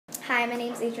Hi, my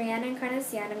name's Adriana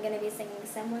Encarnacion. I'm going to be singing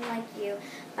Someone Like You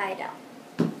by Adele.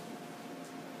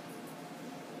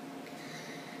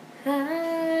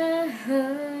 I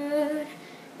heard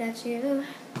that you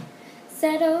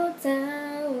settled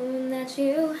down, that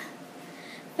you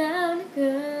found a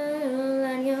girl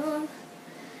and you're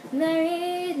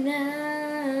married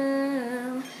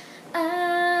now.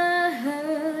 I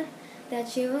heard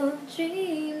that your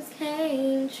dreams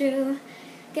came true.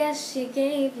 Guess she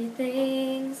gave you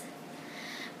things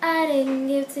I didn't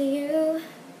give to you.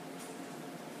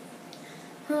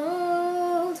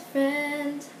 Old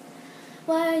friend,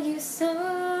 why are you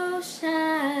so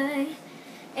shy?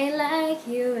 Ain't like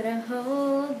you to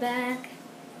hold back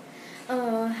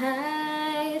or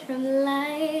hide from the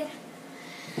light.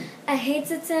 I hate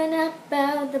to turn up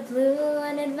out the blue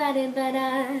uninvited, but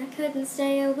I couldn't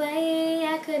stay away,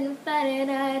 I couldn't fight it.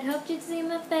 I'd hoped you'd see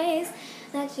my face,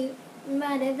 that you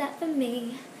reminded that for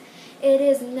me it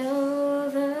isn't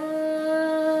over.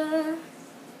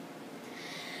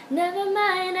 Never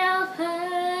mind, I'll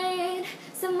find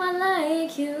someone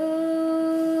like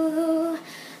you.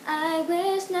 I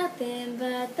wish nothing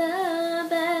but the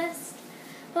best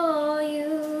for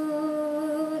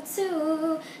you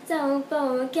too. Don't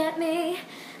forget me,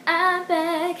 I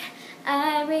beg.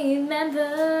 I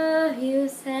remember you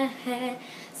said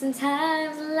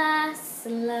sometimes lasts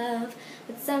love,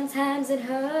 but sometimes it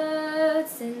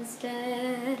hurts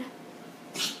instead.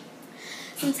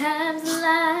 Sometimes it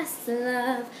lasts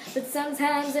love, but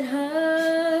sometimes it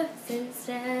hurts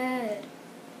instead.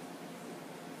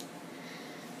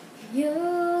 You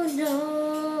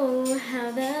know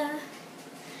how the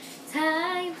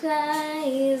time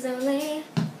flies. Only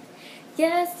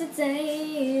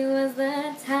yesterday was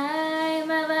the time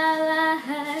of our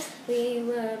lives. We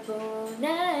were born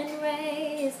and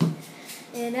raised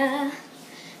in a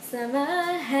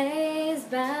summer haze,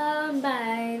 bound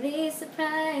by the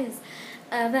surprise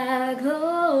of our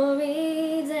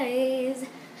glory days.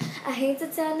 I hate to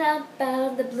turn up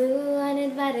out of the blue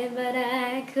uninvited, but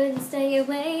I couldn't stay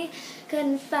away,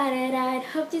 couldn't fight it. I'd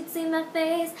hoped you'd see my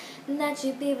face and that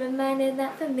you'd be reminded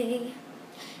that for me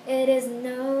it isn't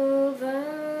over.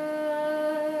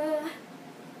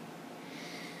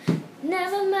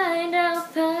 Never mind, I'll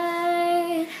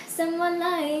find someone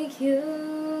like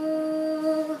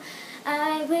you.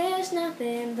 I wish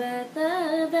nothing but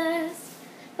the best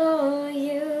for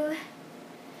you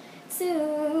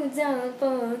too. Don't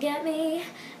forget me,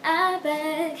 I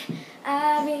beg.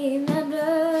 I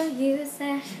remember you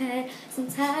said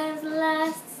sometimes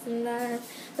lasts love,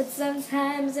 but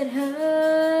sometimes it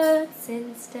hurts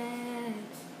instead.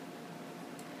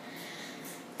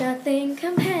 Nothing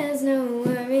compares, no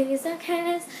worries or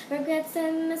cares, regrets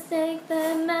and mistakes,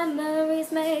 the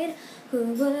memories made.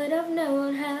 Who would have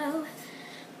known how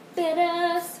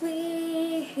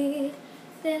bittersweet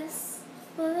this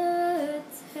would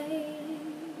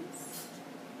taste?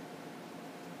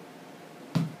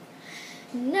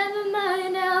 Never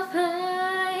mind, I'll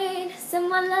find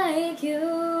someone like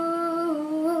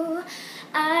you.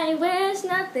 I wish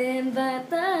nothing but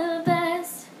the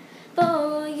best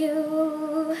for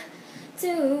you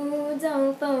too.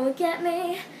 Don't forget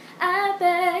me, I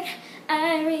beg.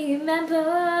 I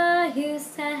remember you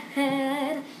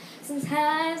said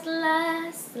sometimes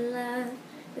lasts love,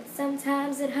 but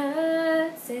sometimes it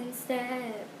hurts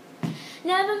instead.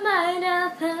 Never mind,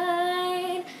 I'll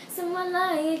find someone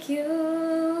like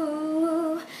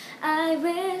you. I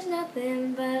wish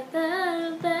nothing but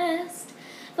the best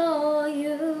for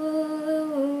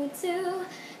you too.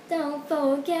 Don't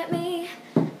forget me,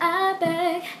 I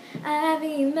beg. I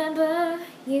remember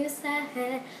you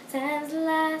said times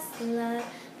last love,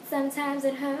 but sometimes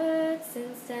it hurts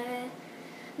instead.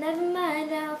 Never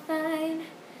mind, I'll find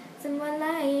someone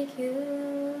like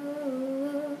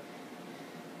you.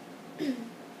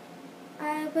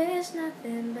 I wish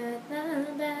nothing but the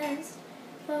best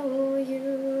for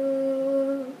you.